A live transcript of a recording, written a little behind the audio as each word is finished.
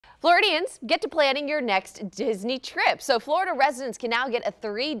Floridians get to planning your next Disney trip. So Florida residents can now get a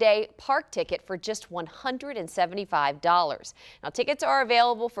 3-day park ticket for just $175. Now tickets are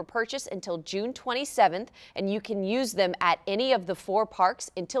available for purchase until June 27th, and you can use them at any of the 4 parks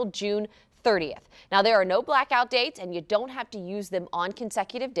until June 30th. Now there are no blackout dates and you don't have to use them on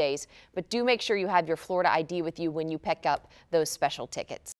consecutive days, but do make sure you have your Florida ID with you when you pick up those special tickets.